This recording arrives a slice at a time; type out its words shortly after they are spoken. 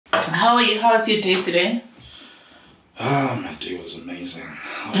How are you? How was your day today? My day was amazing.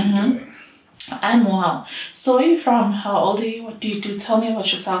 How are you doing? I'm well. So where are you from? How old are you? What do you do? Tell me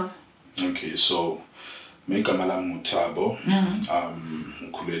about yourself. Okay, so Megama lami nguThabo.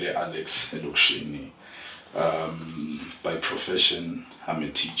 Ngikhulele Alex elokishini. By profession, I'm a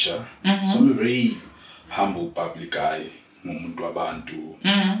teacher. So I'm a very humble public guy. Ngumuntu wabantu.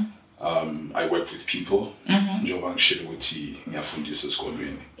 I work with people. Njengoba ngishilo ukuthi ngiyafundisa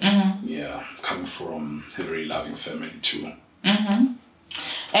esikolweni. Yeah, coming from a very loving family too.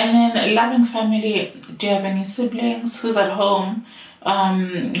 And then a loving family, do you have any siblings? Who's at home?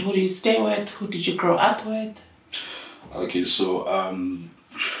 Who do you stay with? Who did you grow up with? Okay, so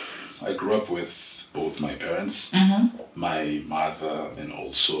I grew up with both my parents, my mother and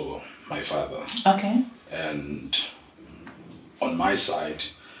also my father. Okay. And on my side,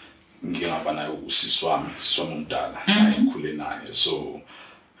 ngiyaba naye usisi wami omdala naye ngikhule naye. So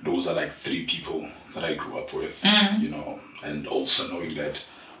those are like 3 people that I grew up with, you know, and also knowing that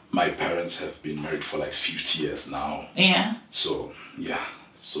my parents have been married for like 50 years now. Yeah. So yeah,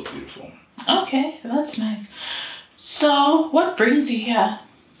 so beautiful. Okay, that's nice. So what brings you here?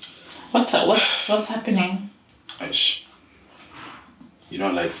 What's happening? You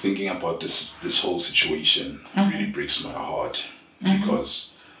know, like thinking about this whole situation really breaks my heart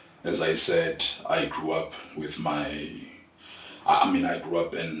because, as I said, I grew up with I grew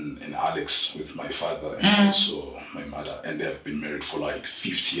up in Alex with my father and also my mother, and they have been married for like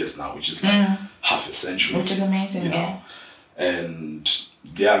 50 years now, which is like half a century. Which is amazing, you know? And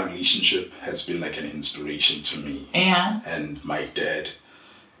their relationship has been like an inspiration to me. Yeah. And my dad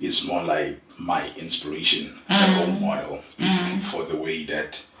is more like my inspiration, a role model, basically, for the way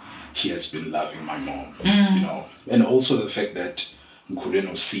that he has been loving my mom, you know. And also the fact that ngikhule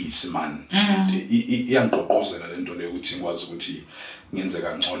nosisi man iyangigqugquzela lento le ukuthi ngikwazi ukuthi ngenze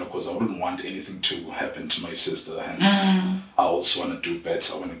kangcono, because I wouldn't want anything to happen to my sister. Hence I also want to do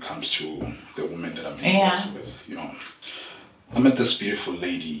better when it comes to the woman that I'm involved with, you know. I met this beautiful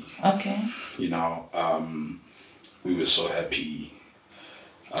lady. Okay. You know, we were so happy.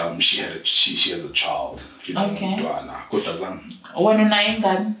 She has a child, you know. Okay. Kodwa zami Wena unayo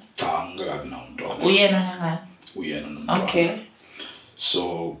ingane? cha ngikabi nawo umntwana. Uyena nengane? Umntwana. Okay.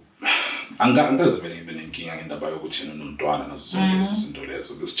 So angikaze vele ngibe nenkinga ngendaba yokuthi yena nomntwana nazo zonke lezo zinto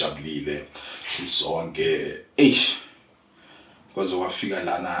lezo. Besijabulile sisonke. Because wafika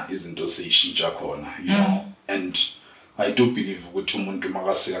lana izinto seyishintsha khona, you know. And I do believe ukuthi umuntu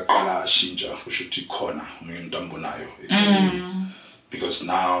makaseka qala ashintsha kusho ukuthi khona umunye umuntu ambonayo eceleni. Because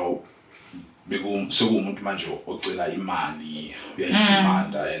now sekuwumuntu manje ocela imali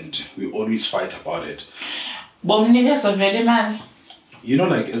uyayidemanda, and we always fight about it. Bomnikeza vele imali? You know,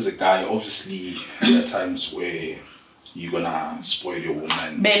 like as a guy, obviously there are times where you're gonna spoil your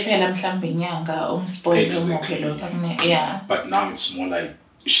woman. Bephela mhlambe inyanga umspoil umokhe. Yeah. But now it's more like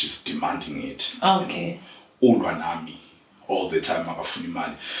she's demanding it. Okay. Ulwa nami all the time akafuna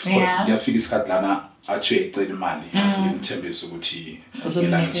imali. Because kuyafika isikhathi lana athi uyayicela imali ngimthembisa ukuthi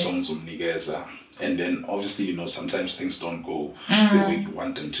ngila ngizomnikeza. And then obviously, you know, sometimes things don't go the way you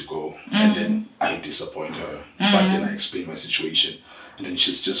want them to go. And then I disappoint her. But then I explain my situation. And then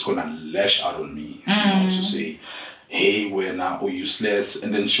she's just gonna lash out on me, you know, to say, hey, we're now useless.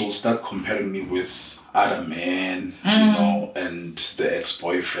 And then she'll start comparing me with other men, you know, and the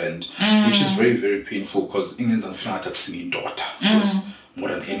ex-boyfriend, which is very, very painful because England's daughter. Because more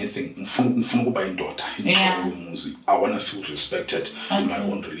than anything, I want to feel respected in my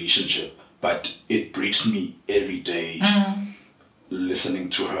own relationship. But it breaks me every day listening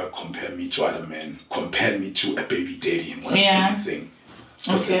to her compare me to other men, compare me to a baby daddy more than anything.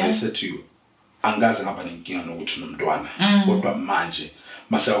 Because as I said to you, angaze ngaba nenkinga nokuthi unomntwana, kodwa manje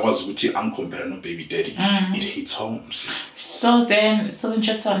masakwazi ukuthi angicompare no baby daddy, it hits home. So then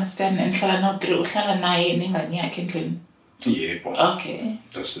just to understand, nihlala no-3 uhlala naye nengane yakhe endlini? Yebo. Okay.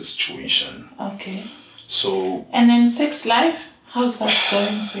 That's the situation. Okay. So. And then sex life, how's that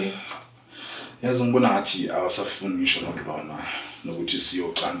going for you? Yazi ngibona ngathi awasafuni ngisho nokulona nokuthi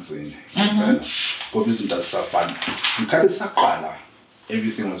siyocansini. Ngoba izinto azisafani. Ngikhathi saqala,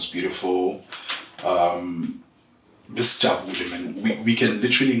 everything was beautiful. Besijabule, man. We can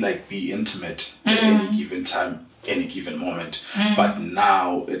literally like be intimate at any given time, any given moment. But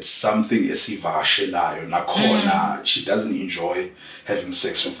now it's something esivashelayo nakhona. She doesn't enjoy having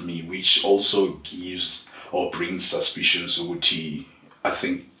sex with me, which also gives or brings suspicions ukuthi I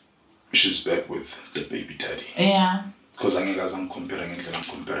think she's back with the baby daddy. Yeah. because I'm comparing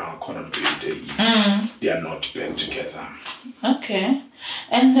they are not back together. Okay.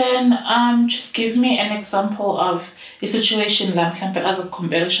 And then just give me an example of a situation that as a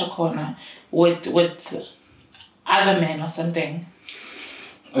comparison corner with other men or something.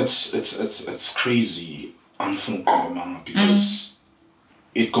 It's crazy. Because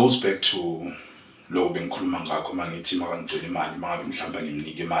it goes back to lo bengikhuluma ngakho mangithi makangicela imali mangabe mhlamba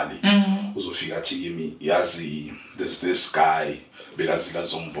ngimnike imali uzofika athi kimi yazi there's this guy bekazi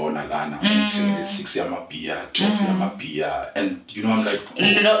lazongibona lana ngithengele 6 yamabhiya 12 yamabhiya and you know I'm like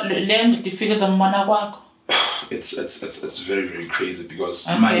learn the figures of mona kwakho. It's very, very crazy because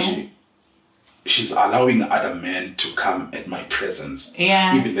manje she's allowing other men to come at my presence.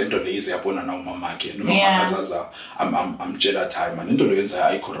 Yeah. Even lento leyize yabona na umamakhe noma ngazaza I'm jealous time and lento leyenza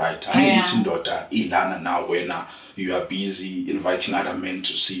ayikho right. Angithi indoda ilana na wena you are busy inviting other men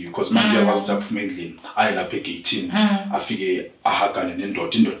to see you because manje yakwazi ukuphuma endlini ayilapha egate afike ahagane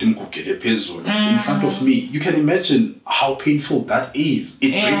nendoda indoda imgugele phezulu in front of me. You can imagine how painful that is.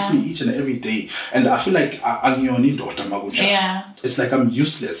 It breaks me each and every day and I feel like angiyona indoda makunjalo. It's like I'm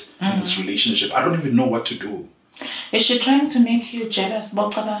useless in this relationship. I don't even know what to do. Is she trying to make you jealous,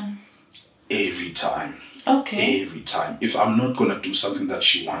 Bokaban? Every time. Okay. Every time. If I'm not going to do something that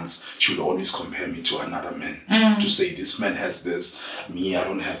she wants, she will always compare me to another man. To say, this man has this, me, I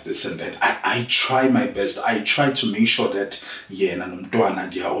don't have this and that. I try my best. I try to make sure that, they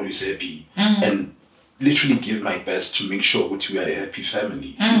are always happy. And literally give my best to make sure that we are a happy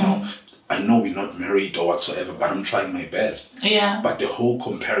family. You know, I know we're not married or whatsoever, but I'm trying my best. Yeah. But the whole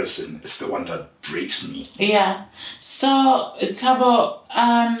comparison is the one that breaks me. Yeah. So, Tabo,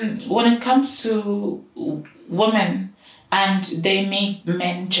 when it comes to women and they make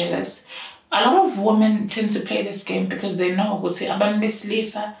men jealous, a lot of women tend to play this game because they know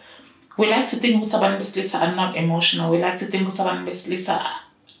Lisa. We like to think Lisa are not emotional. We like to think Lisa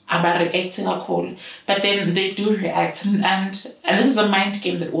are reacting at all, but then they do react, and this is a mind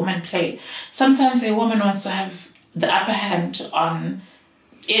game that women play. Sometimes a woman wants to have the upper hand on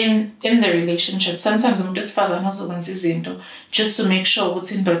in the relationship. Sometimes just to make sure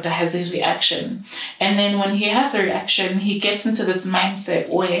that has a reaction, and then when he has a reaction, he gets into this mindset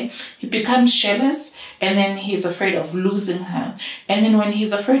where he becomes jealous, and then he's afraid of losing her, and then when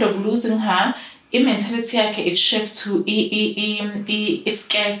he's afraid of losing her, mentality it shifts to a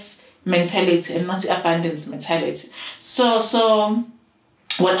scarce mentality and not abundance mentality. So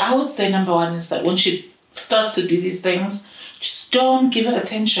what I would say, number one, is that when she starts to do these things, just don't give it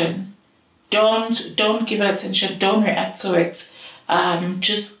attention. Don't give it attention. Don't react to it.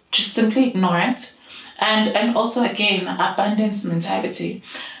 Just simply ignore it. And also again, abundance mentality.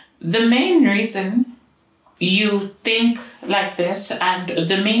 The main reason you think like this, and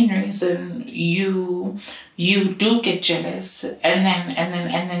the main reason you do get jealous and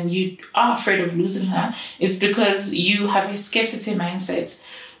then you are afraid of losing her is because you have a scarcity mindset.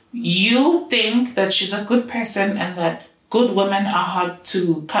 You think that she's a good person and that good women are hard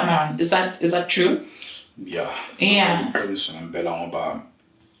to come around. Is that true? Yeah. Yeah.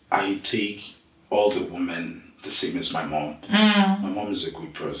 I take all the women the same as my mom. My mom is a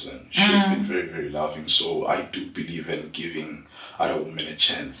good person. She has been very, very loving. So I do believe in giving other women a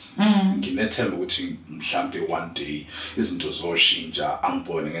chance. Nginethemba ukuthi mhlambe one day izinto zoshintsha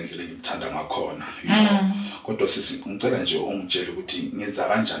angibone ngendlela engimthanda ngakhona. You know. Kodwa sisi ngicela nje ungitshele ukuthi ngenza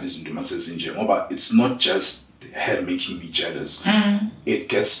kanjani izinto mase zinje ngoba it's not just her making me jealous. It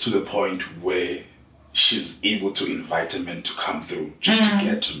gets to the point where she's able to invite a man to come through just to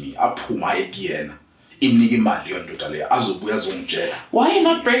get to me. Aphuma ekuyena. Why are you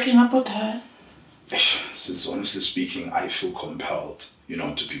not breaking up with her? Since honestly speaking, I feel compelled,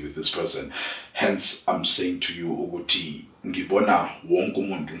 to be with this person. Hence, I'm saying to you, ukuthi ngibona wonke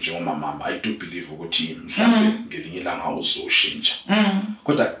umuntu njengomama. I do believe ukuthi mhlambe ngelinye ilanga uzoshintsha.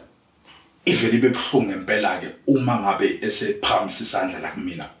 Kodwa ivele ibebuhlungu ngempela ke uma ngabe esephamisa isandla la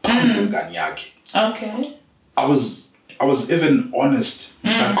kumina phambi kwengane yakhe. Okay. I was even honest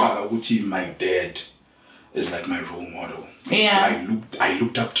ngisaqala ukuthi my dad is like my role model. Yeah. I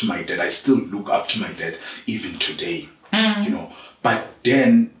looked up to my dad. I still look up to my dad even today. But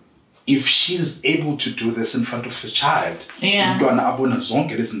then if she's able to do this in front of a child,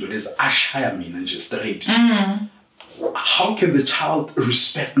 how can the child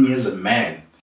respect me as a man?